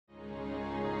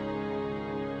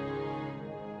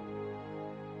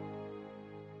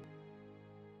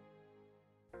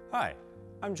Hi,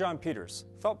 I'm John Peters,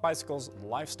 Felt Bicycles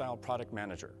Lifestyle Product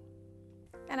Manager.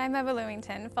 And I'm Eva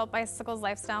Lewington, Felt Bicycles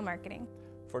Lifestyle Marketing.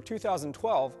 For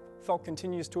 2012, Felt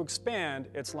continues to expand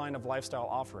its line of lifestyle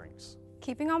offerings.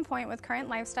 Keeping on point with current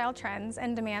lifestyle trends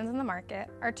and demands in the market,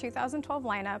 our 2012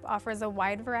 lineup offers a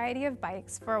wide variety of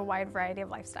bikes for a wide variety of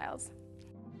lifestyles.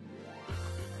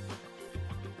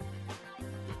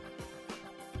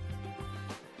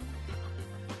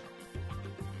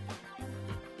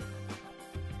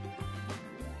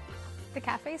 The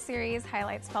Cafe series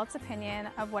highlights Felt's opinion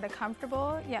of what a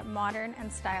comfortable yet modern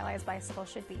and stylized bicycle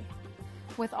should be.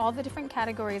 With all the different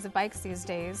categories of bikes these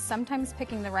days, sometimes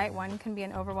picking the right one can be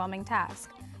an overwhelming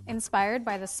task. Inspired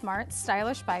by the smart,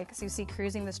 stylish bikes you see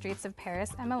cruising the streets of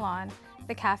Paris and Milan,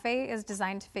 the Cafe is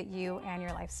designed to fit you and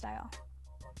your lifestyle.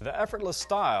 The effortless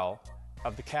style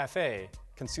of the Cafe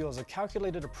conceals a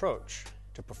calculated approach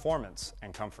to performance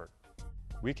and comfort.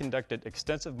 We conducted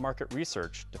extensive market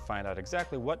research to find out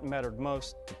exactly what mattered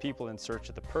most to people in search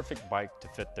of the perfect bike to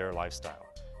fit their lifestyle.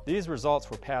 These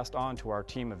results were passed on to our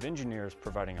team of engineers,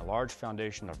 providing a large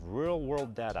foundation of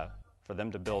real-world data for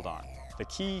them to build on. The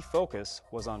key focus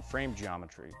was on frame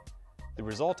geometry, the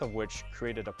result of which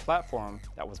created a platform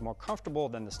that was more comfortable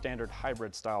than the standard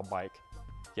hybrid-style bike,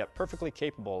 yet perfectly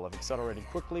capable of accelerating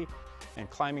quickly and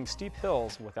climbing steep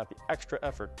hills without the extra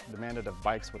effort demanded of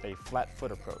bikes with a flat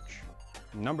foot approach.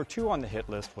 Number 2 on the hit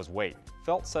list was weight.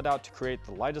 Felt set out to create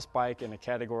the lightest bike in a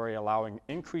category allowing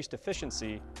increased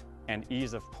efficiency and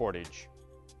ease of portage.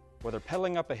 Whether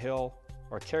pedaling up a hill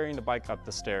or carrying the bike up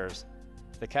the stairs,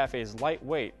 the Cafe's light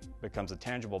weight becomes a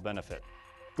tangible benefit.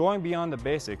 Going beyond the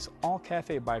basics, all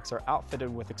Cafe bikes are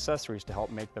outfitted with accessories to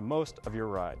help make the most of your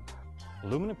ride.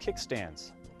 Aluminum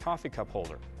kickstands, coffee cup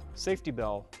holder, safety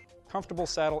bell, comfortable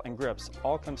saddle and grips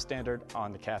all come standard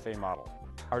on the Cafe model.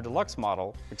 Our deluxe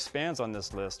model expands on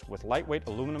this list with lightweight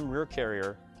aluminum rear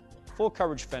carrier, full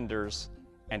coverage fenders,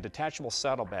 and detachable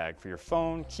saddlebag for your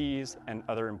phone, keys, and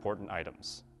other important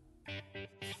items.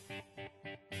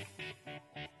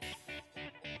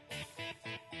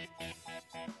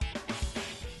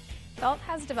 Felt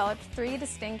has developed 3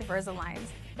 distinct Versa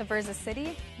lines: the Versa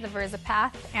City, the Versa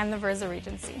Path, and the Versa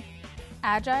Regency.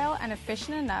 Agile and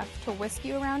efficient enough to whisk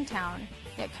you around town,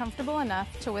 yet comfortable enough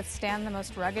to withstand the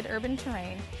most rugged urban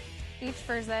terrain, each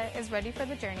Versa is ready for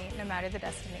the journey no matter the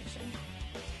destination.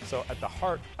 So at the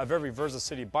heart of every Versa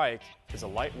City bike is a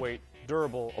lightweight,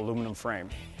 durable aluminum frame.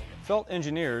 Felt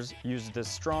engineers used this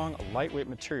strong, lightweight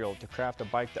material to craft a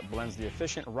bike that blends the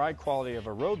efficient ride quality of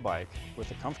a road bike with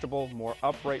the comfortable, more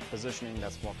upright positioning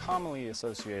that's more commonly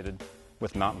associated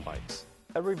with mountain bikes.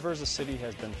 Every Versa City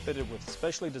has been fitted with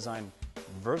specially designed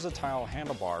versatile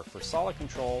handlebar for solid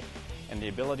control and the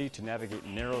ability to navigate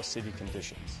narrow city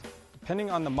conditions. Depending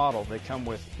on the model, they come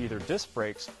with either disc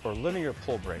brakes or linear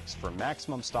pull brakes for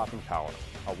maximum stopping power.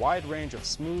 A wide range of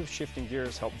smooth shifting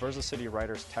gears help Versa City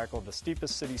riders tackle the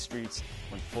steepest city streets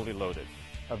when fully loaded.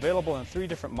 Available in 3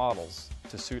 different models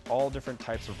to suit all different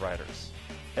types of riders.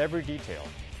 Every detail,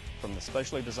 from the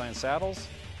specially designed saddles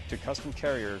to custom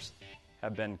carriers,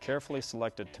 have been carefully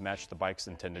selected to match the bike's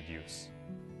intended use.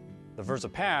 The Versa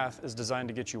Path is designed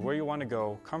to get you where you want to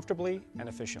go comfortably and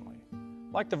efficiently.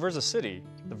 Like the Versa City,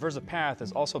 the Versa Path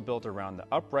is also built around the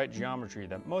upright geometry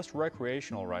that most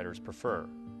recreational riders prefer.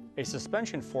 A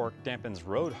suspension fork dampens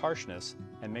road harshness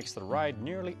and makes the ride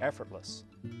nearly effortless,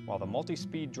 while the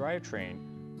multi-speed drivetrain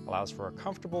allows for a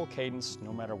comfortable cadence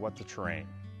no matter what the terrain.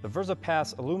 The Versa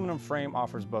Path's aluminum frame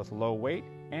offers both low weight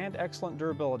and excellent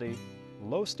durability.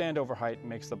 Low standover height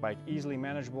makes the bike easily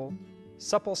manageable.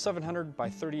 Supple 700 by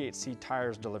 38C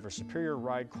tires deliver superior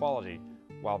ride quality,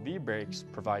 while V-brakes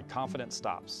provide confident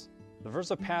stops. The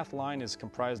Versa Path line is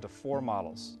comprised of 4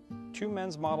 models, 2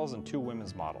 men's models and 2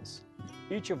 women's models,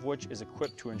 each of which is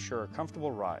equipped to ensure a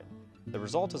comfortable ride. The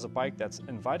result is a bike that's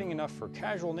inviting enough for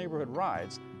casual neighborhood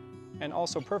rides and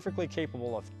also perfectly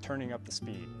capable of turning up the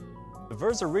speed. The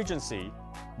Versa Regency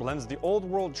blends the old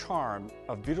world charm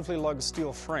of beautifully lugged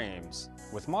steel frames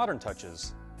with modern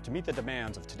touches to meet the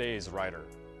demands of today's rider.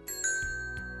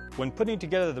 When putting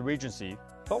together the Regency,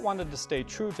 Felt wanted to stay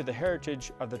true to the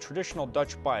heritage of the traditional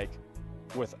Dutch bike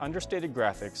with understated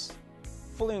graphics,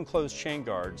 fully enclosed chain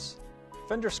guards,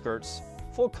 fender skirts,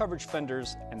 full coverage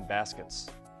fenders, and baskets.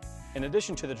 In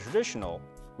addition to the traditional,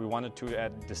 we wanted to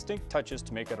add distinct touches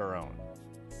to make it our own.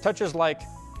 Touches like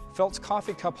Felt's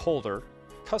coffee cup holder,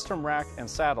 custom rack, and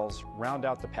saddles round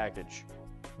out the package.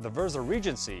 The Versa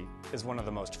Regency is one of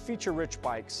the most feature-rich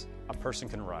bikes a person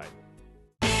can ride.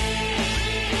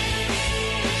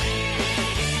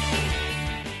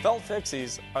 Felt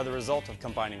Fixies are the result of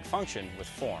combining function with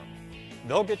form.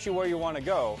 They'll get you where you want to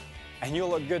go, and you'll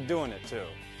look good doing it too.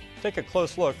 Take a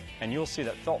close look and you'll see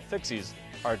that Felt Fixies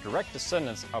are direct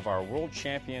descendants of our World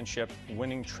Championship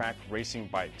winning track racing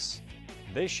bikes.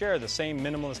 They share the same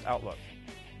minimalist outlook.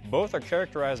 Both are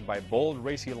characterized by bold,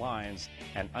 racy lines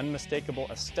and unmistakable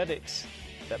aesthetics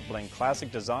that blend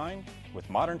classic design with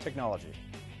modern technology.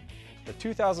 The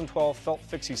 2012 Felt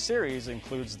Fixie series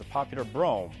includes the popular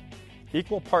Brome.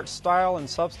 Equal parts style and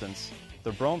substance,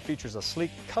 the Brome features a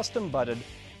sleek, custom-butted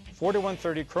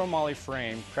 4130 chromoly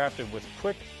frame crafted with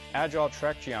quick, agile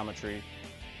track geometry,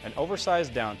 an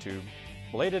oversized down tube,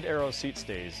 bladed aero seat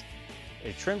stays,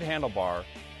 a trimmed handlebar,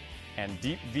 and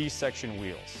deep V-section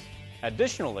wheels.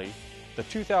 Additionally, the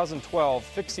 2012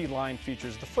 Fixie line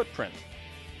features the Footprint,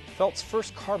 Felt's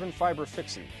first carbon fiber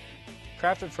fixie,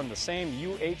 crafted from the same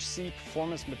UHC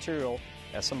performance material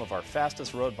as some of our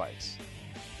fastest road bikes.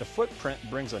 The Footprint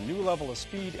brings a new level of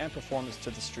speed and performance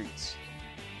to the streets.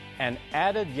 An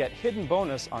added yet hidden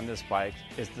bonus on this bike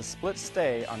is the split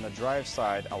stay on the drive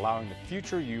side, allowing the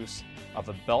future use of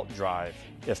a belt drive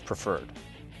if preferred.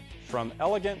 From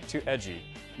elegant to edgy,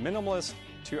 minimalist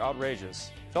to outrageous,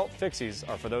 Felt Fixies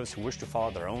are for those who wish to follow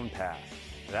their own path.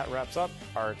 That wraps up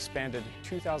our expanded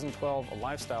 2012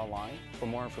 lifestyle line. For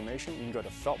more information, you can go to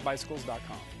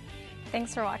feltbicycles.com.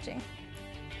 Thanks for watching.